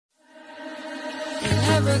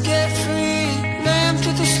never get free. Lamb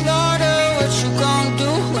to the slaughter, what you gonna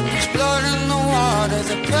do when there's blood in the water?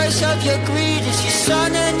 The price of your greed is your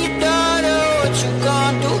son and your daughter. What you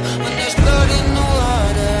gonna do when there's blood in the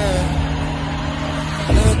water?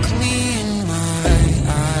 Look me in my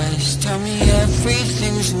eyes, tell me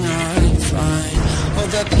everything's not fine, or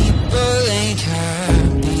that people ain't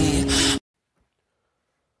happy.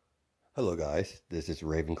 Hello guys, this is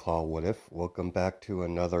Ravenclaw What If. Welcome back to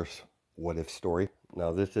another What If story.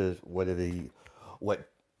 Now this is what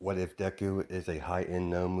if Deku is a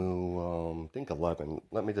high-end nomu, I think 11.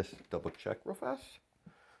 Let me just double check real fast,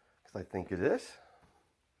 because I think it is.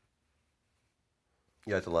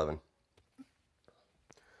 Yeah, it's 11.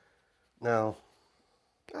 Now,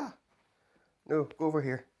 no, go over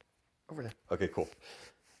here. Over there. Okay, cool.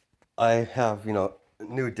 I have,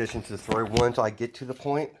 new additions to the story. Once I get to the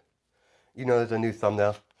point, there's a new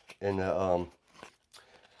thumbnail and a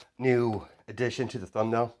new addition to the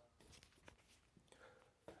thumbnail.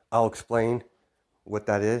 I'll explain what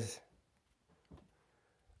that is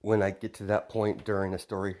when I get to that point during the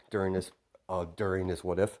story, during this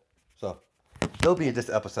what if. So it'll be in this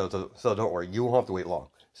episode, so don't worry, you won't have to wait long.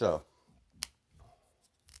 So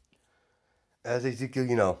as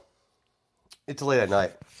Ezekiel, it's late at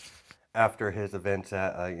night after his events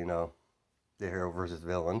at the hero versus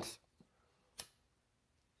villains.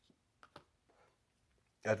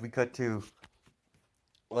 As we cut to,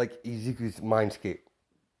 like, Izuku's mindscape,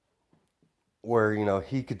 where,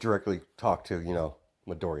 he could directly talk to,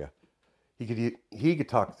 Midoriya. He could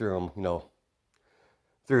talk through him,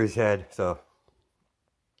 through his head, so,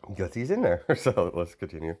 I guess he's in there. So, let's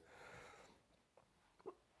continue.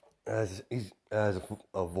 As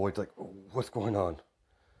Void's like, what's going on?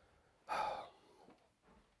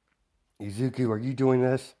 Izuku, are you doing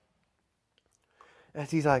this?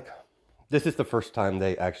 As he's like, this is the first time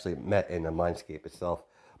they actually met in the mindscape itself,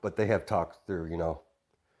 but they have talked through,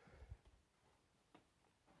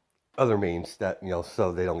 other means that,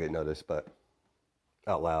 so they don't get noticed, but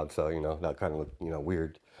out loud, so, that kind of look,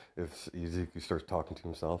 weird if Izuku starts talking to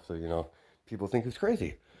himself, so, people think he's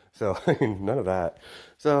crazy. So, none of that.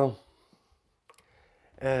 So,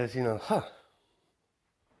 as,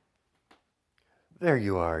 there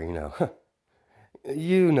you are,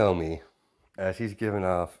 you know me, as he's given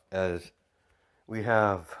off, as we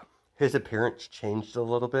have his appearance changed a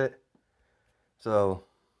little bit. So,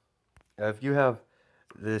 if you have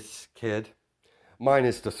this kid, mine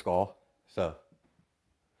is the skull, so,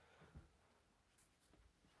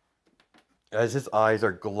 as his eyes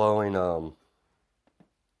are glowing,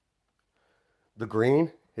 the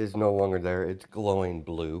green is no longer there, it's glowing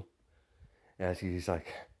blue, as he's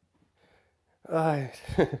like, I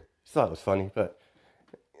thought it was funny, but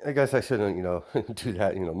I guess I shouldn't, do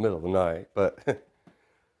that, middle of the night, but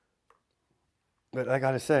I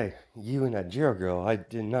gotta say, you and that Jiro girl, I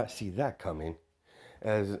did not see that coming.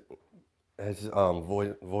 As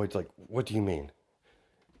Void's like, what do you mean?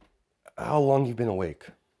 How long you been awake?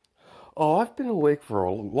 Oh, I've been awake for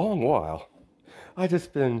a long while. I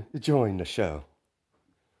just been enjoying the show.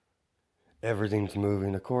 Everything's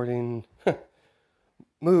moving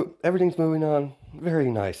everything's moving on very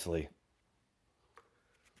nicely.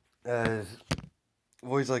 As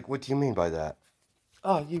Void's like, what do you mean by that?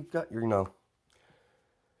 Oh, you've got your,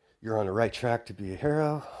 you're on the right track to be a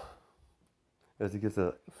hero. As he gives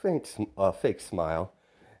a fake smile,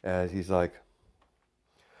 as he's like,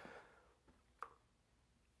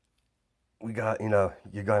 we got, you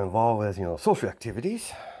got involved with, social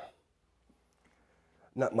activities.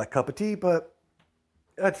 Not my cup of tea, but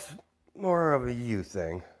that's more of a you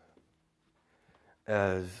thing.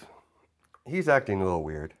 As he's acting a little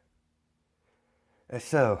weird. And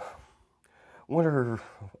so, I wonder if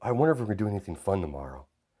we're going to do anything fun tomorrow.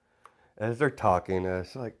 As they're talking,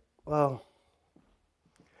 it's like, well,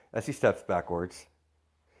 as he steps backwards,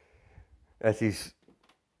 as he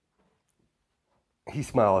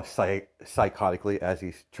smiles psychotically as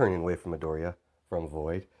he's turning away from Midoriya, from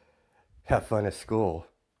Void. Have fun at school.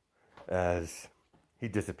 As he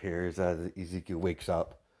disappears, as Izuku wakes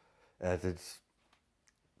up, as it's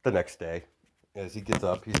the next day. As he gets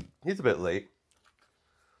up, he's a bit late.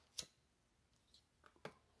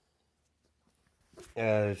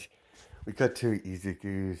 As we cut to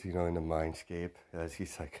Izuku's, in the mindscape, as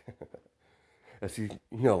he's like, as he,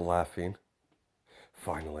 laughing.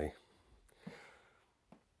 Finally,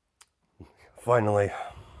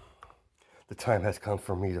 the time has come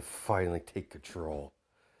for me to finally take control.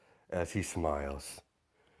 As he smiles,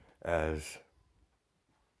 as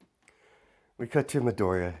we cut to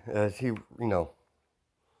Midoriya, as he,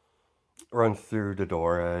 runs through the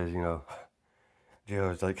door, as,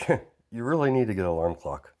 Joe's like, you really need to get an alarm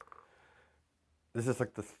clock. This is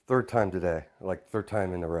like the third time today, like third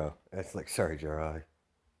time in a row. It's like, sorry, Jerry.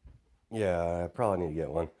 Yeah, I probably need to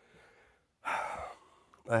get one.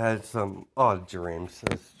 I had some odd dreams.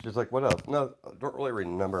 It's just like, what else? No, I don't really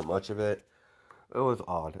remember much of it. It was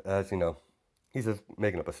odd, as you know. He's just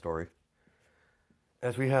making up a story.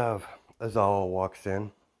 As we have Azal walks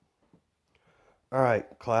in. All right,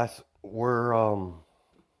 class, we're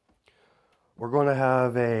going to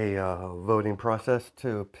have a voting process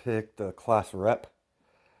to pick the class rep.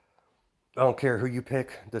 I don't care who you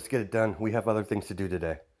pick, just get it done. We have other things to do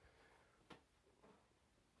today.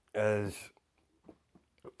 As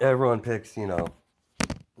everyone picks, you know,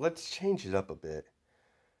 let's change it up a bit.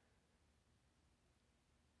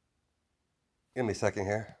 Give me a second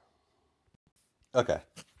here. Okay.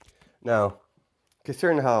 Now,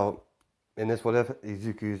 considering how in this what if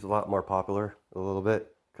Izuku's a lot more popular a little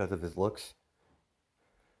bit because of his looks,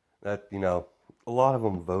 that, you know, a lot of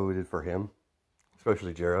them voted for him,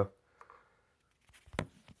 especially Jiro.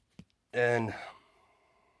 And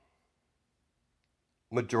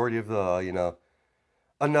majority of the, you know,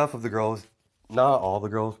 enough of the girls, not all the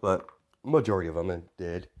girls, but majority of them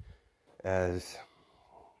did. As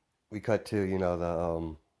we cut to, you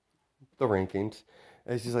know, the rankings,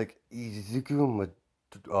 and it's just like Izuku,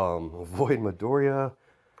 Void Midoriya,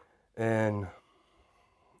 and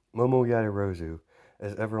Momo Yadarozu,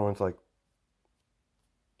 as everyone's like,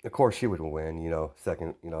 of course she would win, you know,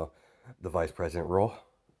 second, you know, the vice president role.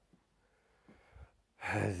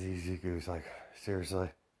 As Izuku's like, seriously.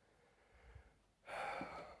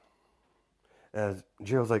 As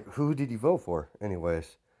Jiro's like, who did you vote for?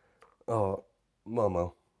 Anyways, oh,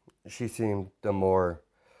 Momo. She seemed the more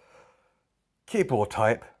capable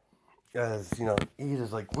type. As, you know,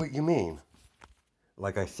 Ida's like, what you mean?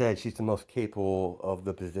 Like I said, she's the most capable of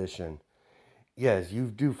the position. Yes, you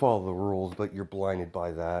do follow the rules, but you're blinded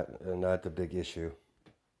by that, and that's a big issue.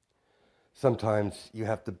 Sometimes you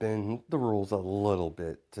have to bend the rules a little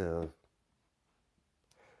bit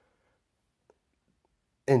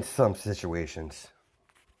in some situations.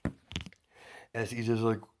 As he's just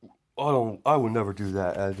like, I would never do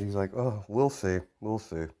that. As he's like, oh, we'll see.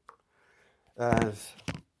 As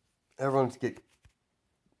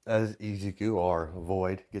as Izuku or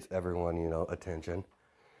Void gets everyone, you know, attention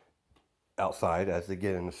outside as they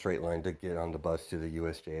get in a straight line to get on the bus to the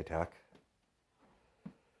USJ attack.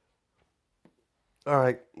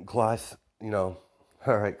 Alright, class, you know,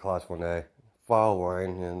 alright, class 1A, file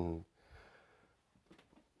line and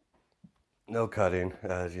no cutting,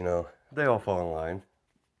 as you know, they all fall in line.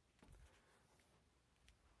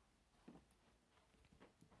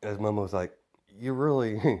 As Momo's like, you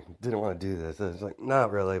really didn't want to do this. It's like,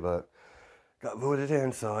 not really, but got voted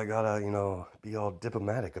in, so I gotta, you know, be all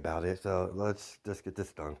diplomatic about it, so let's just get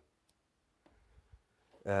this done.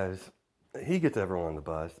 As he gets everyone on the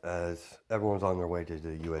bus, as everyone's on their way to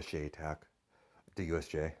the USJ attack,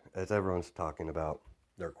 as everyone's talking about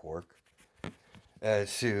their quirk. As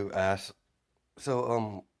Sue asks,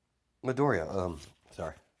 so, Midoriya,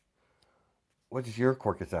 sorry, what is your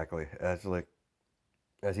quirk exactly? As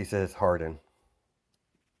he says, Harden.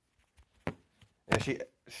 And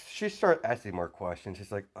she started asking more questions.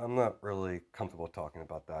 She's like, I'm not really comfortable talking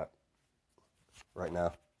about that right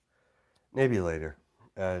now. Maybe later.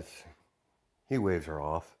 As he waves her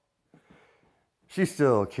off. She's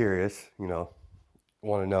still curious, you know,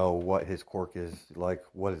 want to know what his quirk is like.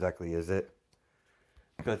 What exactly is it?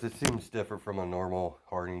 Because it seems different from a normal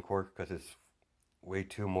hardening quirk because it's way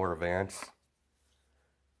too more advanced.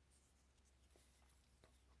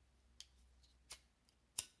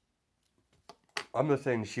 I'm just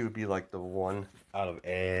saying she would be like the one out of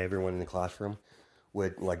everyone in the classroom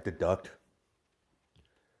would like deduct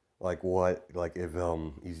like if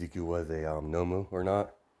Izuku was a nomu or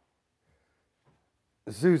not.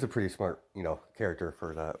 Sue's a pretty smart, you know, character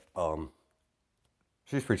for that.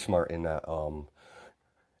 She's pretty smart in that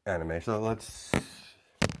anime. So let's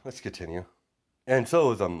continue. And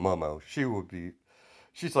so is Momo.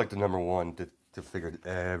 She's like the number one to figure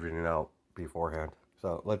everything out beforehand.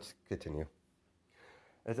 So let's continue.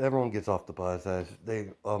 As everyone gets off the bus, as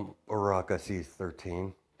Uraka sees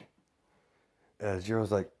 13. As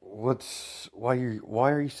Jiro's like, why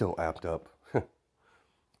are you so amped up?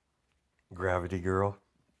 Gravity girl.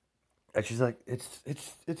 And she's like, it's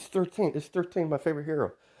 13. It's 13, my favorite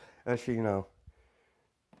hero. As she, you know,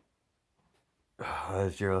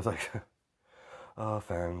 as Jiro's like,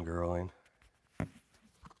 fangirling.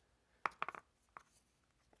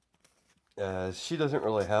 As she doesn't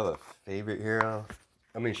really have a favorite hero.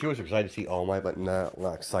 I mean, she was excited to see All Might, but not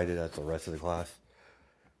excited as the rest of the class.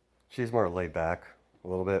 She's more laid back. a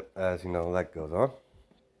little bit as, that goes on.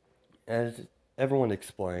 As everyone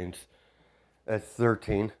explains, as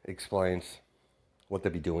 13 explains what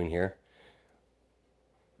they'll be doing here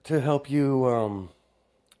to help you,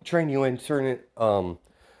 train you in certain,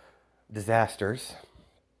 disasters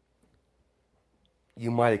you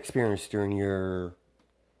might experience during your,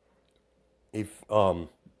 if,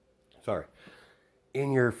 sorry,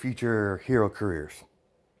 in your future hero careers.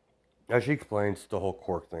 As she explains the whole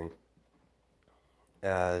quirk thing,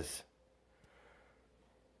 as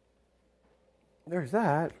there's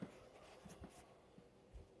that.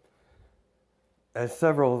 As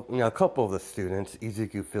several, a couple of the students,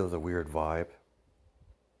 Izuku feels a weird vibe.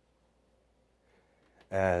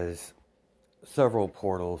 As several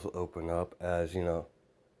portals open up, as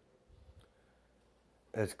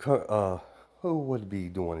as who would be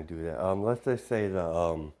doing to do that? Let's just say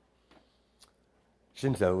the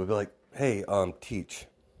Shinzo would be like, "Hey, teach.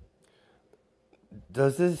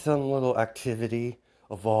 Does this little activity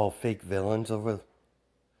involve fake villains over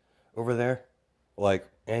there? Like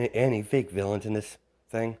any fake villains in this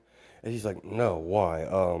thing?" And he's like, "No,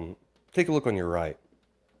 why? Take a look on your right."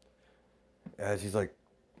 As he's like,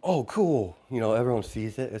 "Oh, cool." Everyone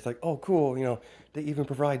sees it. It's like, "Oh, cool." They even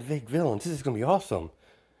provide fake villains. This is gonna be awesome.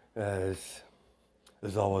 As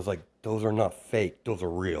there's always like, those are not fake. Those are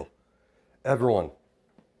real. Everyone,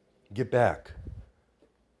 get back.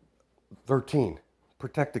 13,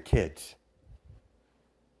 protect the kids.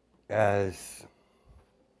 As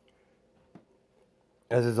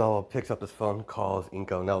Izawa picks up his phone, calls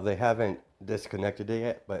Inko. Now, they haven't disconnected it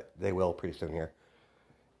yet, but they will pretty soon here.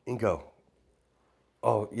 Inko.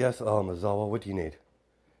 "Oh, yes, Izawa, what do you need?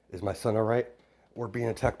 Is my son alright? We're being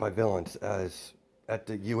attacked by villains." As at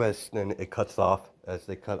the US, then it cuts off as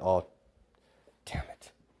they cut off. Damn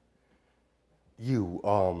it. You,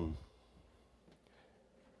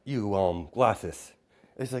 Glasses.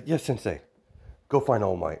 It's like, "Yes, Sensei. Go find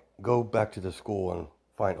All Might. Go back to the school and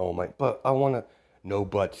find All Might. But I wanna..." "No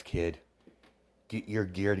buts, kid. Get your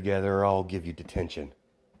gear together or I'll give you detention.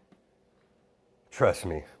 Trust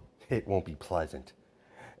me, it won't be pleasant."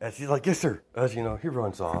 As he's like, "Yes, sir." As he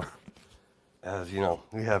runs off. As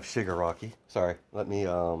we have Shigaraki. Sorry, let me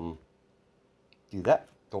do that.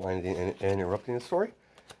 Don't mind interrupting the story.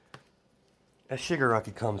 As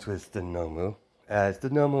Shigaraki comes with the nomu. As the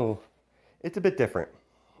nomu, it's a bit different.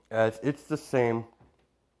 As it's the same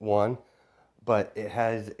one, but it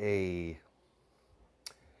has a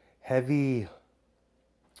heavy,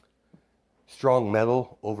 strong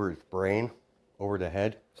metal over his brain, over the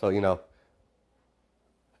head. So,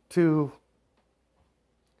 to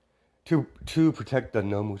protect the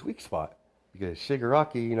Nomu's weak spot. Because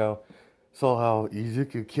Shigaraki, saw how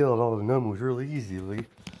Izuku killed all the Nomus really easily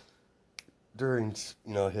during,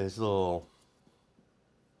 his little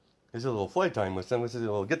flight time with them, his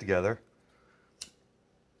little get together.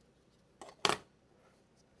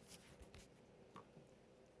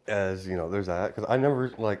 As there's that, because I never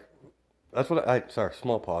that's what sorry,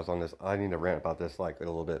 small pause on this. I need to rant about this a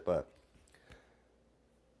little bit, but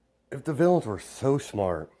if the villains were so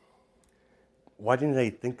smart, why didn't they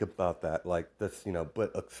think about that? Like this,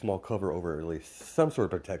 put a small cover over it, at least some sort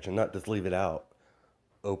of protection, not just leave it out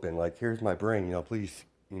open. Like, here's my brain, please,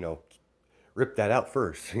 rip that out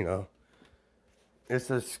first, It's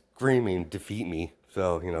a screaming, "Defeat me."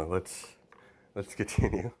 So, let's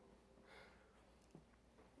continue.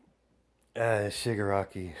 As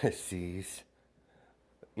Shigaraki sees,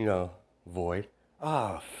 Void.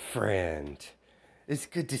 "Ah, friend. It's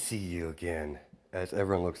good to see you again." As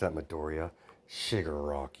everyone looks at Midoriya.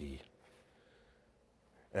 Shigaraki.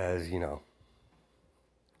 As,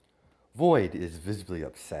 Void is visibly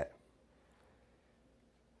upset.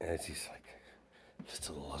 As he's like, "Just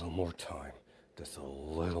a little more time. Just a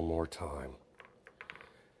little more time.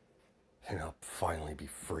 And I'll finally be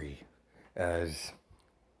free." As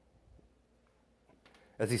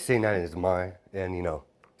he's saying that in his mind, and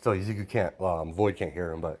so Izuku can't, Void can't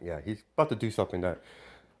hear him, but yeah, he's about to do something that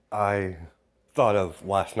I thought of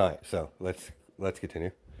last night. So let's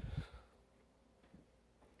continue.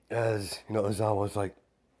 As Ozawa's like,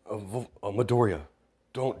 "Midoriya,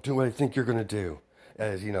 don't do what I think you're gonna do."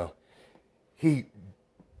 As he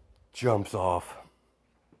jumps off,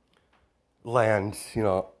 lands,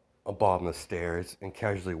 above the stairs, and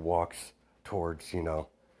casually walks towards,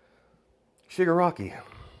 Shigaraki.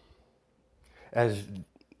 As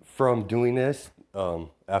from doing this,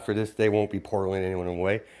 after this, they won't be portaling anyone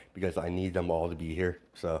away because I need them all to be here.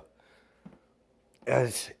 So,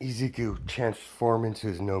 as Izuku transforms into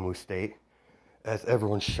his Nomu state, as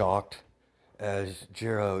everyone's shocked, as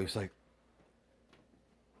Jiro is like,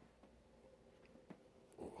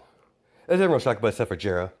 As everyone's shocked, but except for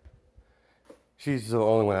Jera. She's the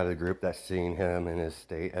only one out of the group that's seeing him in his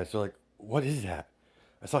state. As they're like, what is that?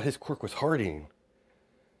 I thought his quirk was hardying.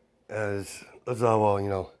 As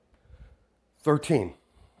Ozawa, 13.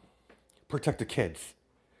 Protect the kids.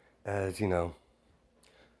 As,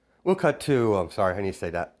 we'll cut to, I'm sorry, I need to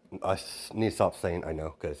say that. I need to stop saying I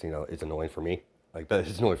know, because, it's annoying for me. Like, but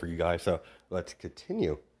it's annoying for you guys, so let's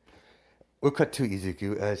continue. We'll cut to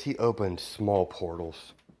Izuku as he opens small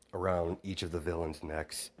portals around each of the villains'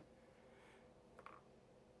 necks.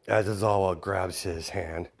 As Ozawa grabs his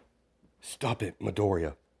hand. Stop it,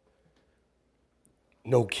 Midoriya.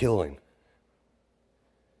 No killing.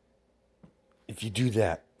 If you do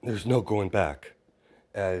that, there's no going back.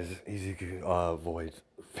 As Izuku avoids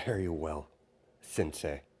very well,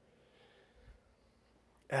 Sensei.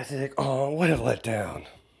 As he's like, oh, what a letdown.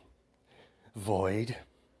 Void.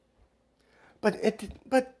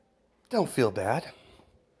 But don't feel bad.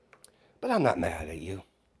 But I'm not mad at you.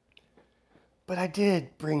 But I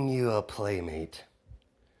did bring you a playmate.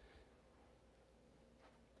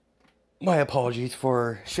 My apologies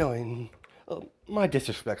for showing my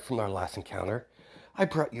disrespect from our last encounter. I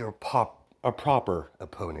brought you a proper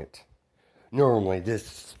opponent. Normally,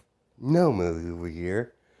 this nomu over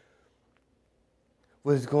here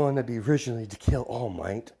was going to be originally to kill All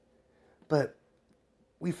Might, but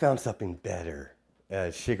we found something better.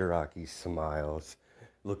 As Shigaraki smiles,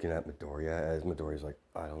 looking at Midoriya, as Midoriya's like,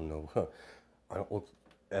 I don't know. I don't look.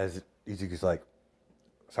 As Izuku's like,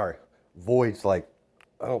 sorry, Void's like,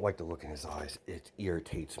 I don't like the look in his eyes. It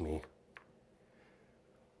irritates me.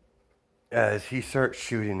 As he starts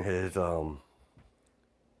shooting his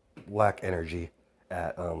black energy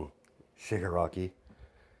at Shigaraki.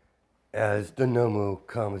 As the Nomu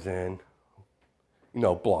comes in,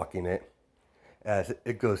 blocking it. As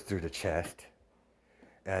it goes through the chest.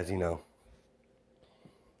 As,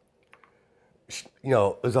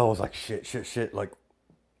 it's always like shit. Like,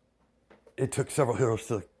 it took several heroes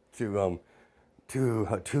to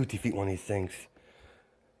defeat one of these things.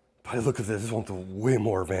 By the look of this one's way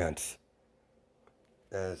more advanced.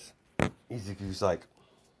 As Izuku's like,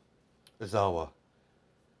 Ozawa,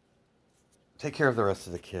 take care of the rest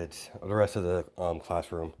of the kids, or the rest of the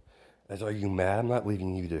classroom. As, are you mad I'm not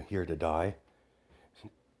leaving you here to die?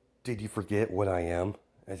 Did you forget what I am?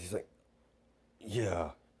 As he's like, yeah,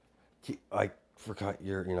 I forgot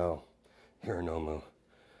you're a nomu.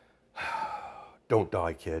 Don't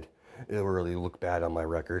die, kid. It'll really look bad on my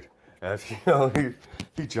record. As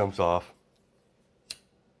he jumps off.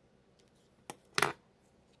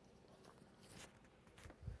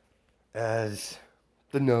 As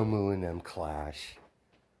the Nomu and them clash.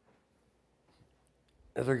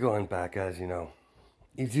 As they're going back, as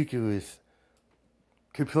Izuku is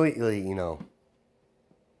completely,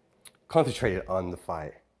 concentrated on the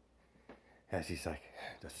fight. As he's like,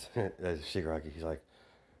 as Shigaraki, he's like,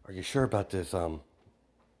 are you sure about this, young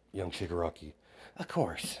Shigaraki? Of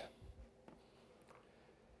course.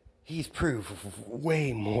 He's proved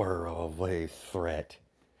way more of a threat.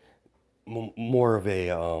 More of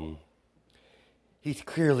a, he's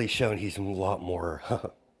clearly shown he's a lot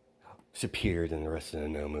more superior than the rest of the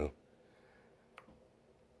Nomu.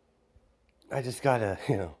 I just gotta,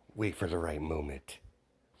 wait for the right moment.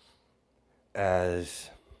 As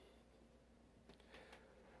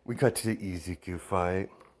we cut to the Izuku fight.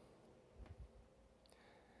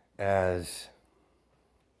 As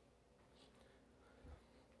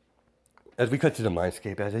we cut to the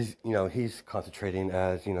mindscape, as he's concentrating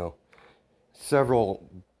as, several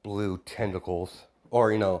blue tentacles,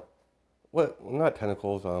 or, not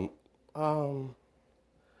tentacles,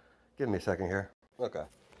 give me a second here. Okay.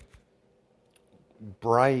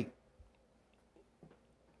 Bright,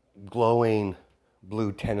 glowing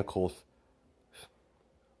blue tentacles.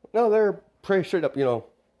 No, they're pretty straight up, kind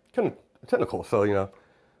of tentacles, so,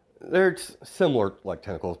 they're similar, like,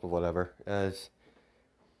 tentacles, but whatever, as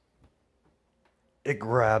it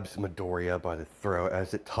grabs Midoriya by the throat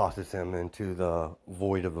as it tosses him into the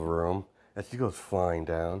void of the room as he goes flying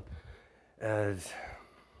down. As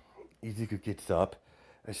Izuku gets up,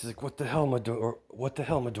 and she's like, what the hell,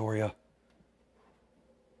 Midoriya?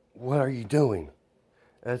 What are you doing?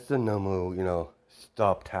 As the Nomu,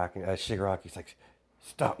 stop attacking, as Shigaraki's like,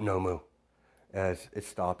 stop, Nomu. As it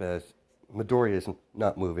stopped, as Midoriya is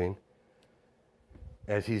not moving.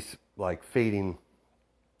 As he's, like, fading.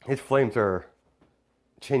 His flames are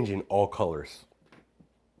changing all colors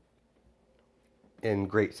in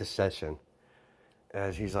great succession.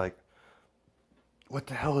 As he's like, what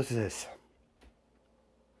the hell is this?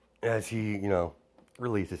 As he,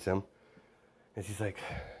 releases him. As he's like,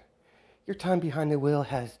 your time behind the wheel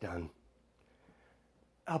has done.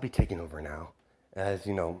 I'll be taking over now. As,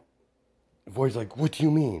 Void's like, what do you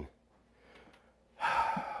mean?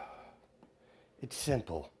 It's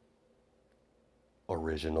simple.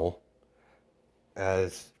 Original.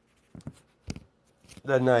 As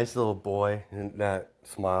that nice little boy and that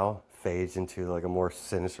smile fades into like a more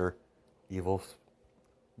sinister, evil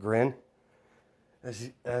grin.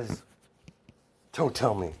 As don't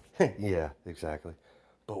tell me. Yeah, exactly.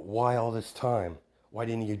 But why all this time? Why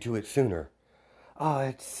didn't you do it sooner? Oh,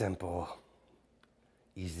 it's simple.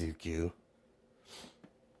 Izuku.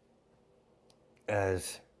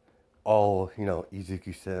 As all,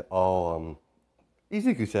 Izuku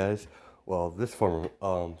says, well, this form,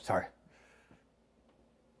 sorry.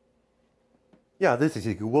 Yeah, this is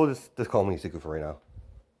Izuku. We'll just call him Izuku for right now.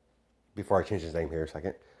 Before I change his name here a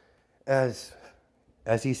second. As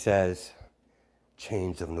he says,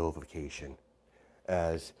 chains of nullification.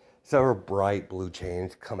 As several bright blue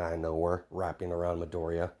chains come out of nowhere, wrapping around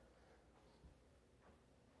Midoriya.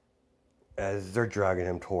 As they're dragging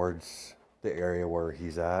him towards the area where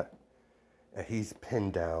he's at. And he's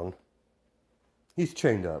pinned down. He's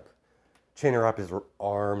chained up. Chaining up his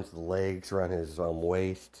arms, legs, around his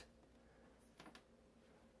waist.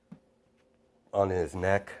 On his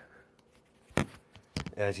neck.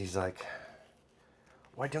 As he's like,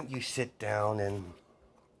 why don't you sit down and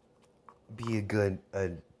be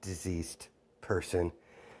a diseased person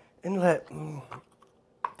and let me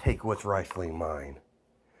take what's rightfully mine.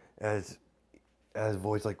 As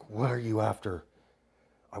Void's like, what are you after?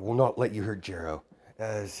 I will not let you hurt Jiro.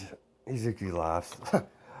 As Izuku laughs,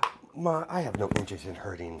 I have no interest in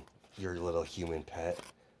hurting your little human pet.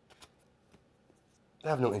 I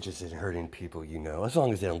have no interest in hurting people, as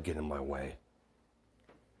long as they don't get in my way.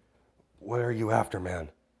 What are you after, man?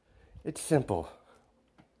 It's simple.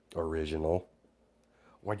 Original.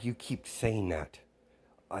 Why do you keep saying that?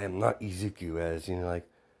 I am not Izuku, as,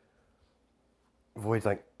 Void's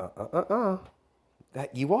like,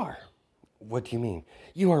 That you are. What do you mean?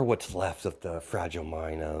 You are what's left of the fragile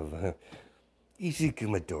mind of Izuku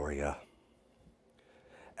Midoriya.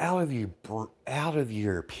 Out of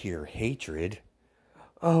your pure hatred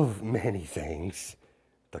of many things,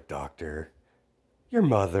 the doctor, your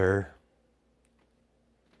mother,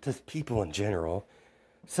 just people in general,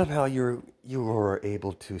 somehow you were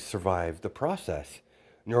able to survive the process.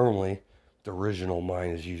 Normally, the original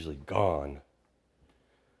mind is usually gone.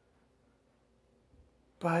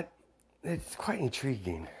 But it's quite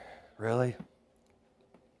intriguing, really.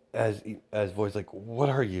 As Void's like, what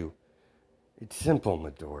are you? It's simple,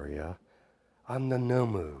 Midoriya. I'm the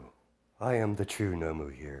Nomu. I am the true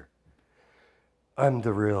Nomu here. I'm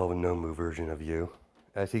the real Nomu version of you.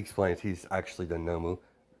 As he explains, he's actually the Nomu.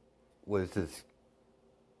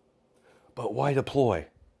 But why deploy?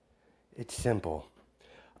 It's simple.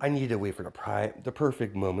 I need to wait for the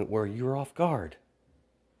perfect moment where you're off guard.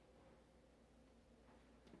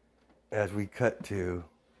 As we cut to,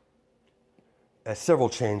 as several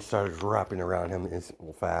chains started wrapping around him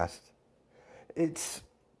fast, it's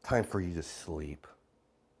time for you to sleep.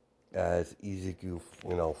 As Izuku,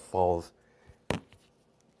 falls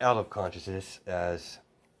out of consciousness, as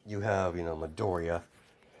you have, Midoriya,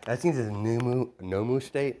 as he's in a nomu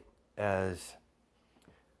state, as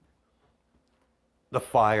the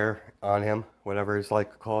fire on him, whatever it's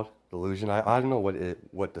called, delusion. I don't know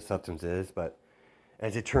what the substance is, but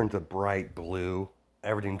as it turns a bright blue,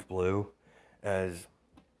 everything's blue, as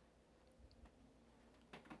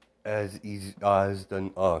Izuku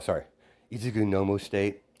Nomu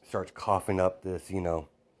state starts coughing up this,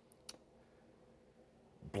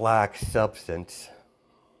 black substance,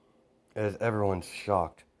 as everyone's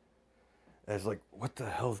shocked. As what the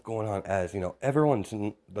hell's going on? As,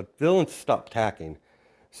 the villains stopped attacking.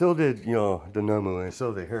 So did, the Nomu, and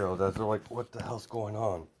so did the heroes, as they're like, what the hell's going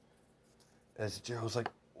on? As Jiro's like,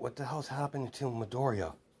 what the hell's happening to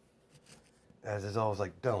Midoriya? As is always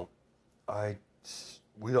like,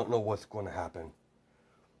 we don't know what's going to happen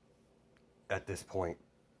at this point.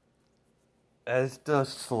 As the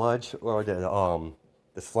sludge, or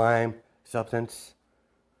the slime substance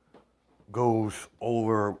goes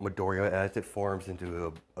over Midoriya as it forms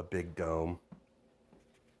into a big dome.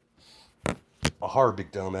 A hard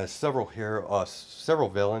big dome, as several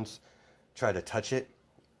villains try to touch it,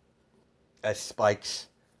 as spikes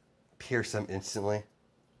pierce them instantly.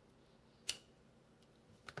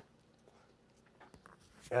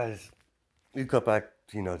 As we cut back,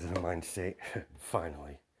 to the mind state,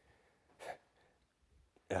 finally,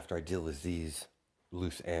 after I deal with these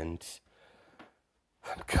loose ends,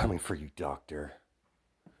 I'm coming for you, Doctor.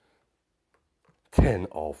 Then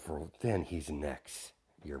he's next,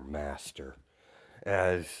 your master.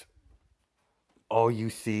 As all you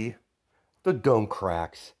see, the dome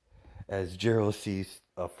cracks as Jiro sees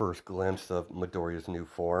a first glimpse of Midoriya's new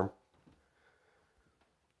form.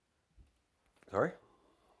 Sorry?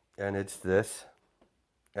 And it's this.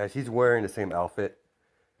 As he's wearing the same outfit.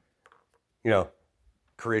 You know,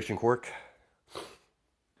 creation quirk.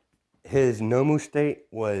 His Nomu state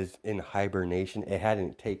was in hibernation. It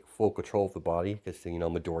hadn't take full control of the body because, you know,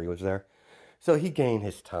 Midoriya was there. So he gained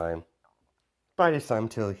his time. By this time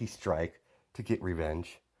until he strike to get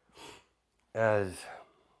revenge. As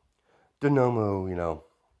the Nomu, you know,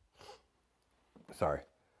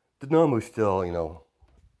 the Nomu's still, you know,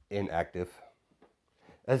 inactive.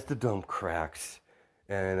 As the dome cracks,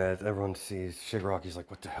 and as everyone sees, Shigaraki's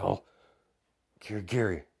like, what the hell?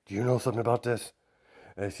 Kirigiri, do you know something about this?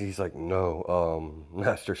 And he's like, no,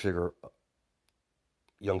 Master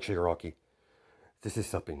young Shigaraki, this is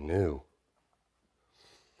something new.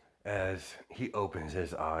 As he opens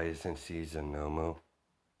his eyes and sees a Nomu.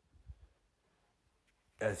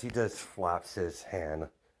 As he just flaps his hand,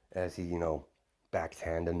 as he, you know,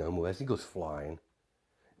 backhand the Nomu as he goes flying.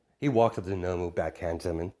 He walks up to the Nomu, backhands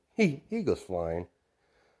him, and he goes flying.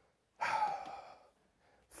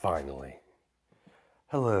 Finally.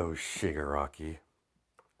 Hello, Shigaraki.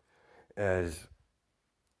 As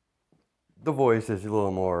the voice is a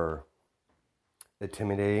little more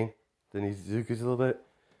intimidating than Izuku's a little bit.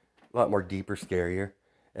 A lot more deeper, scarier.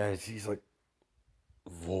 As he's like,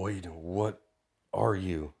 Void, what are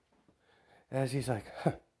you? As he's like,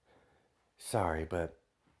 sorry, but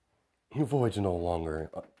Void's no longer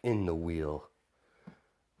in the wheel.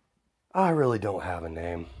 I really don't have a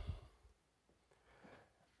name.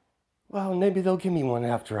 Well, maybe they'll give me one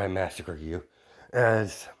after I massacre you.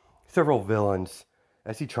 As several villains,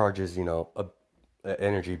 as he charges, you know, an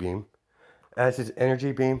energy beam. As his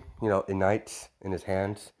energy beam, you know, ignites in his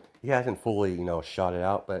hands. He hasn't fully, you know, shot it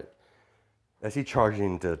out, but as he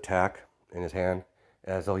charging to attack in his hand,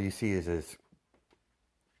 as all you see is his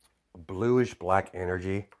bluish black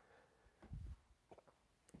energy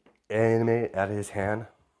animate out of his hand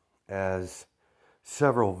as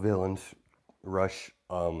several villains rush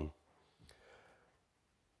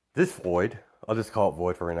this Void. I'll just call it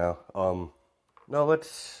Void for right now. No,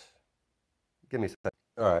 let's give me a second.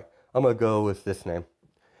 Alright, I'm gonna go with this name.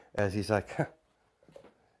 As he's like,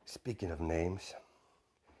 speaking of names,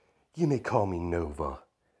 you may call me Nova.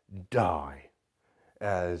 Die.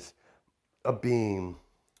 As a beam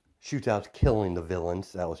shoots out, killing the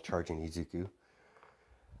villains that was charging Izuku.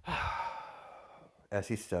 As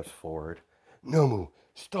he steps forward, Nomu,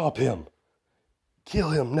 stop him! Kill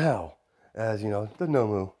him now! As, you know, the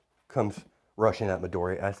Nomu comes rushing at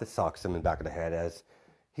Midori as it socks him in the back of the head as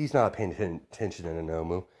he's not paying attention to the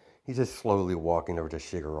Nomu. He's just slowly walking over to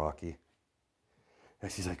Shigaraki.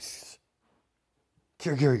 As he's like,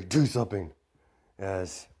 Kirigiri, do something!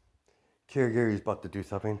 As Kirigiri is about to do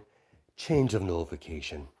something, change of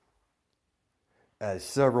notification. As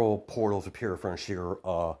several portals appear in front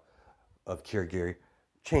of Kirigiri,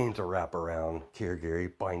 chains are wrapped around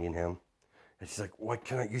Kirigiri, binding him. And she's like, why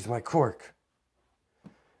can't I use my quirk?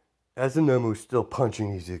 As the Nomu is still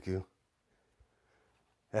punching Izuku,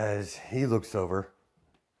 as he looks over,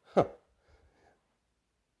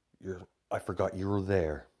 I forgot you were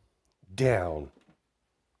there. Down.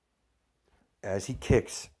 As he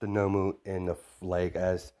kicks the Nomu in the leg,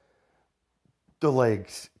 as the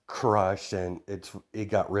legs crushed and it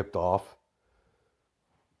got ripped off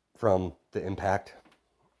from the impact.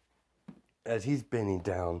 As he's bending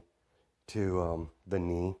down to the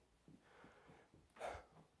knee.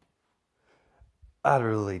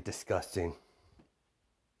 Utterly disgusting.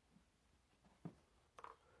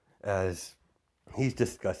 As he's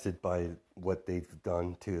disgusted by what they've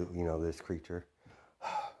done to, you know, this creature.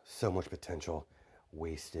 So much potential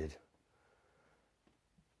wasted.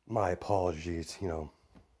 My apologies, you know,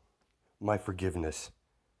 my forgiveness.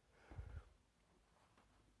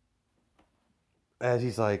 As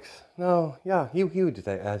he's like, no, yeah, he would do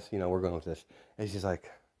that. As, you know, we're going with this. As he's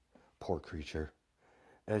like, poor creature.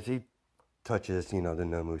 As he touches, you know, the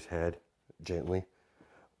Nomu's head gently.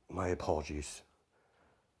 My apologies.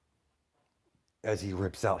 As he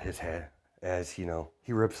rips out his head. As, you know,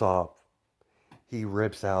 he rips out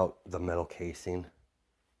the metal casing.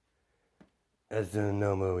 As the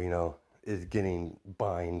Nomu, you know, is getting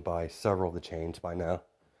bound by several of the chains by now.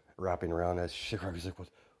 Wrapping around as Shigaraki's like,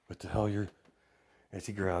 what the hell you're... As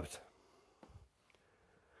he grabs,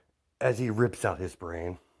 as he rips out his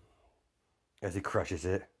brain, as he crushes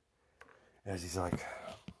it, as he's like,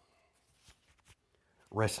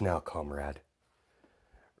 rest now, comrade.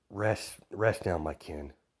 Rest now, my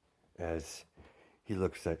kin. As he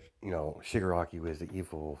looks at, you know, Shigaraki with the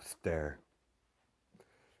evil stare.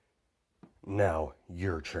 Now,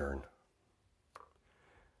 your turn.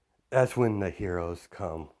 That's when the heroes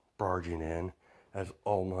come barging in as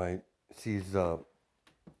All Might sees the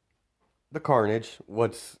carnage,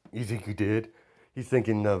 what Izuku did. He's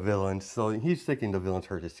thinking the villains, so he's thinking the villains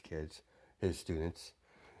hurt his kids, his students.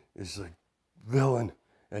 It's like, villain,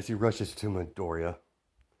 as he rushes to Midoriya.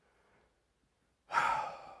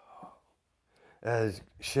 As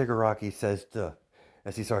Shigaraki says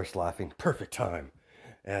as he starts laughing, perfect time.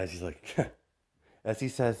 As he's like, as he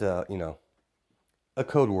says, a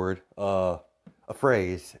code word, a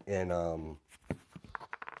phrase in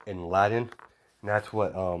Latin, and that's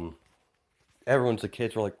what everyone's the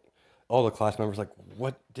kids were like, all the class members like,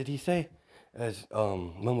 what did he say? As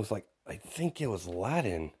Mom was like, I think it was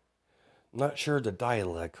Latin. I'm not sure the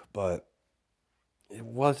dialect, but it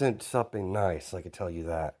wasn't something nice. I can tell you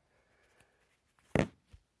that.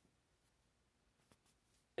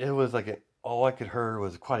 It was like all I could hear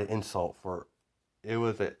was quite an insult for. It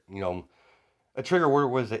was a trigger word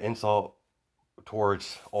was an insult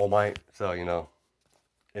towards All Might. So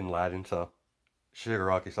in Latin. So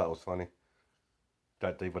Shigaraki thought it was funny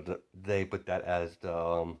that they put that as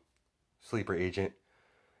the sleeper agent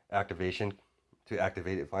activation to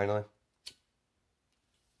activate it finally.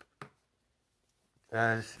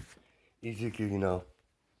 As Izuku,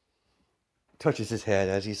 touches his head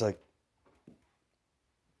as he's like,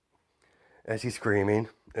 as he's screaming,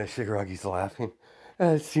 as Shigaraki's laughing,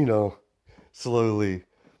 as slowly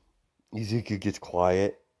Izuku gets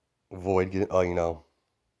quiet, Void get no,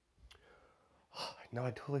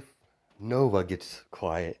 I totally. Nova gets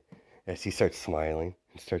quiet as he starts smiling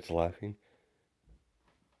and starts laughing.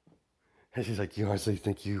 And she's like, you honestly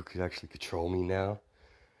think you could actually control me now?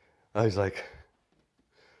 I was like,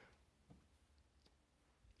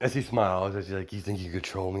 as he smiles, as he's like, you think you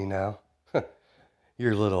control me now?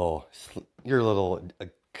 Your little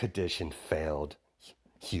condition failed,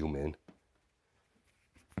 human.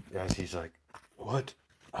 As he's like, what?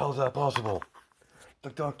 How's that possible? The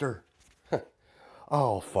doctor.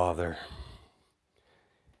 Oh, father.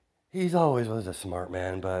 He's always was a smart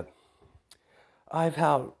man, but I've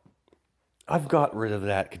got rid of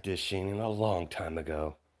that conditioning a long time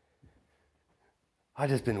ago. I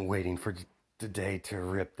just been waiting for the day to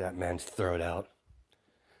rip that man's throat out.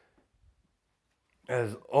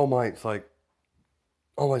 As All Might's like,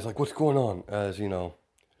 what's going on? As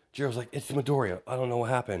Jiro's like, it's Midoriya. I don't know what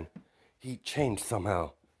happened. He changed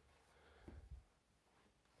somehow.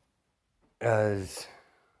 As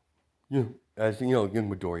young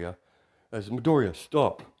Midoriya. As Midoriya,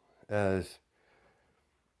 stop. As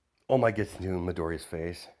All Might gets into Midoriya's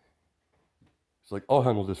face. It's like, I'll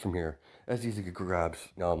handle this from here. As Izuku grabs,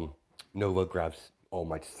 Nova grabs All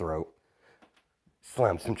Might's throat.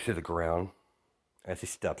 Slams him to the ground. As he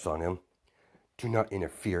steps on him. Do not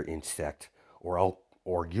interfere, insect, or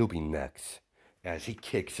you'll be next. As he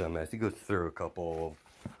kicks him, as he goes through a couple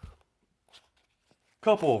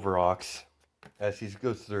of rocks, as he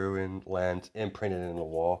goes through and lands imprinted in the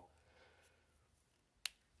wall.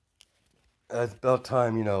 It's about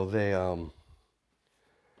time,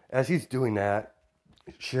 as he's doing that,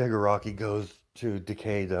 Shigaraki goes to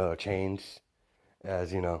decay the chains,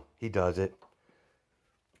 as he does it.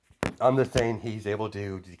 I'm just saying he's able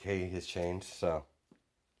to decay his chains, so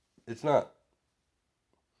it's a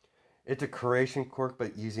creation quirk,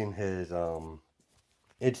 but using his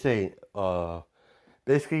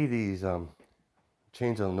basically these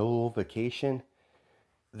chains of nullification,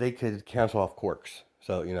 they could cancel off quirks.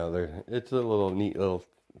 So it's a little neat little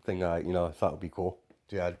thing I thought would be cool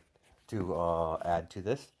to add to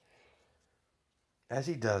this. As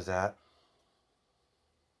he does that,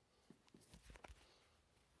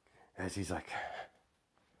 as he's like,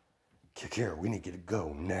 kick here, we need to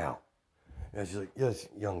go now. As he's like, yes,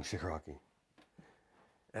 young Shigaraki.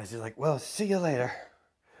 As he's like, well, see you later.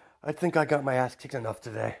 I think I got my ass kicked enough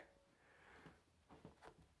today.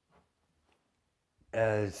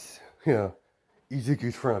 As, Izuku's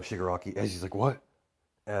in front of Shigaraki. As he's like, what?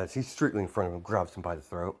 As he's strictly in front of him, grabs him by the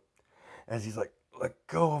throat. As he's like, let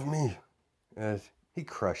go of me. As he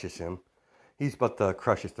crushes him. He's about to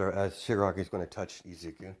crush his throat as Shigaraki's going to touch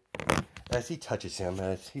Izuku. As he touches him,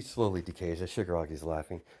 as he slowly decays, as Shigaraki's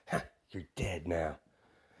laughing. Ha, you're dead now.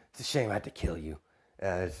 It's a shame I had to kill you.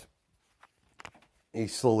 As he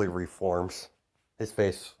slowly reforms. His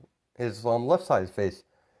face, his left side of his face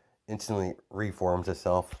instantly reforms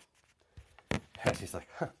itself. As he's like,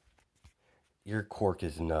 your quirk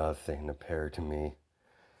is nothing compared to me.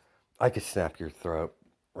 I could snap your throat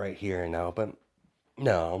right here and now, but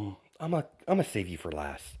no, I'm gonna save you for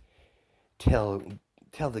last. Tell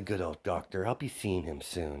the good old doctor I'll be seeing him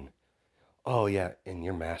soon. Oh yeah, and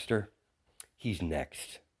your master? he's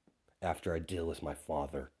next after I deal with my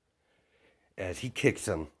father. As he kicks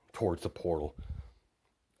him towards the portal,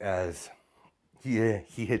 as he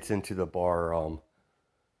hits into the bar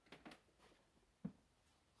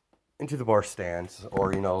stands,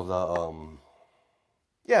 or the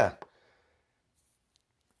yeah,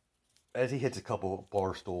 as he hits a couple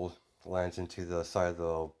bar stools, lands into the side of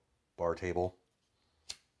the bar table.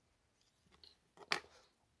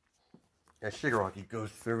 As Shigaraki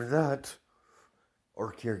goes through that,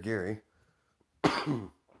 or Kirigiri,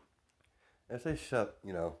 as they shut,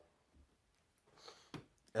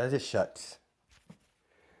 as it shuts,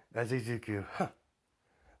 as Izuku,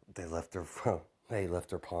 they left their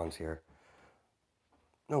pawns here.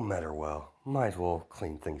 No matter well, might as well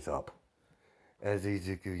clean things up. As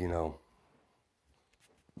Izuku,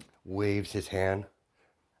 waves his hand,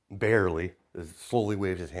 barely, slowly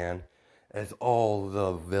waves his hand, as all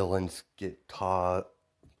the villains get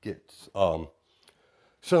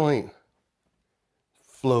suddenly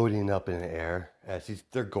floating up in the air as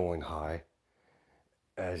they're going high.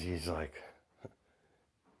 As he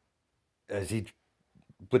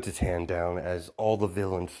puts his hand down, as all the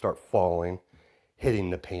villains start falling,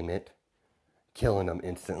 hitting the pavement, killing them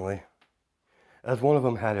instantly. As one of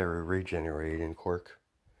them had a regenerating quirk.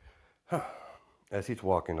 As he's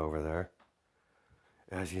walking over there,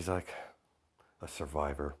 as he's like, a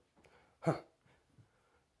survivor.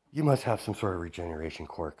 You must have some sort of regeneration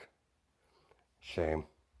quirk. Shame.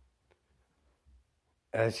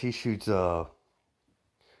 As he shoots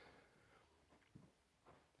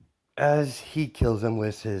as he kills him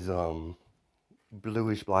with his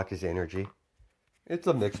bluish blackish energy. It's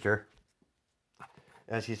a mixture.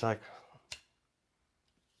 As he's like,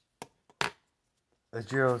 as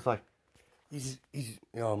Jiro's like, he's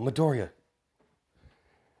Midoriya.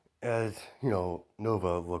 As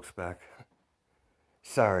Nova looks back.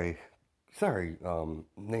 Sorry,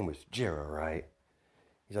 name was Jiro, right?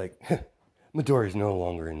 He's like, Midoriya's no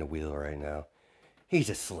longer in the wheel right now. He's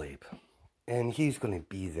asleep. And he's going to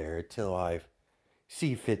be there till I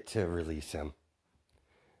see fit to release him.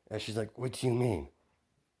 And she's like, what do you mean?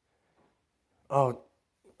 Oh,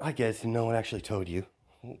 I guess no one actually told you.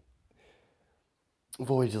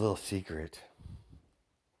 Void's a little secret.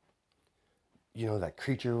 You know that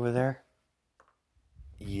creature over there?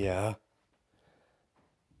 Yeah.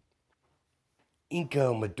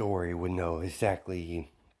 Inko Midori would know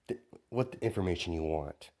exactly what the information you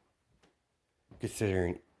want.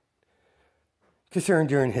 Considering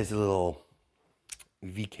during his little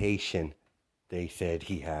vacation they said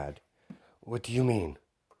he had. What do you mean?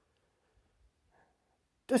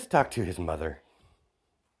 Just talk to his mother.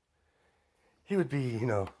 He would be,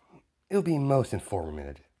 it would be most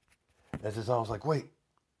informative. As is always like, wait.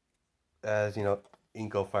 As,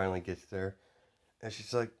 Inko finally gets there. And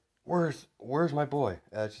she's like, where's my boy?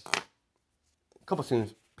 As a couple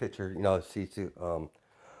scenes picture, sees to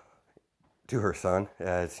her son,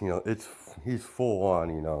 as he's full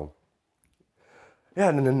on, yeah,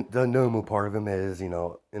 and then the nomu part of him is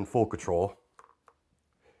in full control.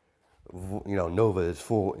 Nova is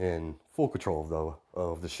in full control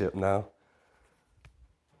of the ship now.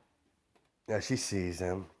 Yeah, she sees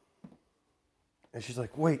him, and she's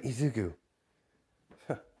like, wait, Izuku.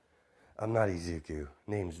 I'm not Izuku.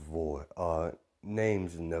 Name's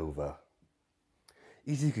Nova.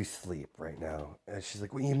 Izuku's asleep right now. And she's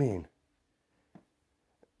like, what do you mean?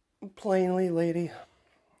 Plainly, lady,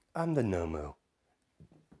 I'm the Nomu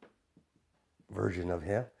version of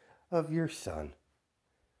him, of your son.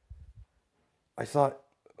 I thought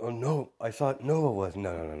Nova was,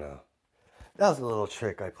 no. That was a little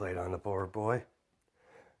trick I played on the board, boy.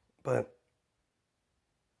 But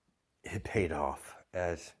it paid off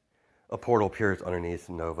as a portal appears underneath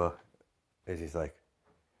Nova. As he's like,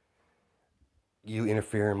 you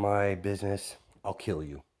interfere in my business, I'll kill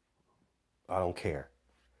you. I don't care.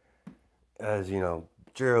 As,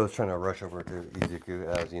 Jiro's trying to rush over to Izuku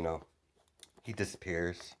as, he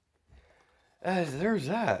disappears. As there's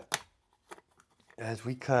that. As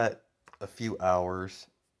we cut a few hours.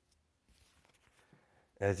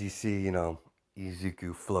 As you see,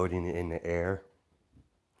 Izuku floating in the air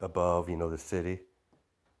above, the city.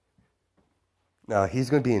 Now, he's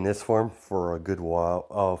going to be in this form for a good while.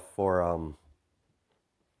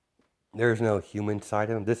 There's no human side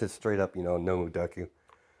of him. This is straight up, Nomu Deku.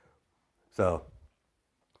 So,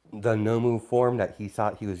 the Nomu form that he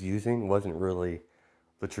thought he was using wasn't really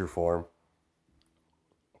the true form.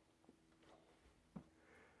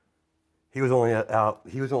 He was only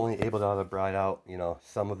able to bring out,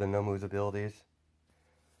 some of the Nomu's abilities.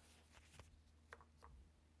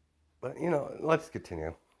 But, let's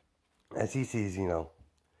continue. As he sees,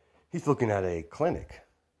 he's looking at a clinic.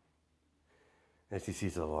 As he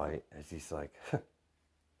sees the light, as he's like,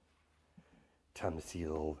 time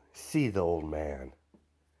to see the old man.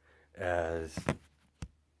 As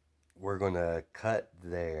we're gonna cut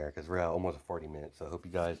there because we're at almost 40 minutes. So I hope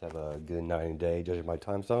you guys have a good night and day, judging my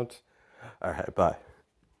time zones. All right, bye.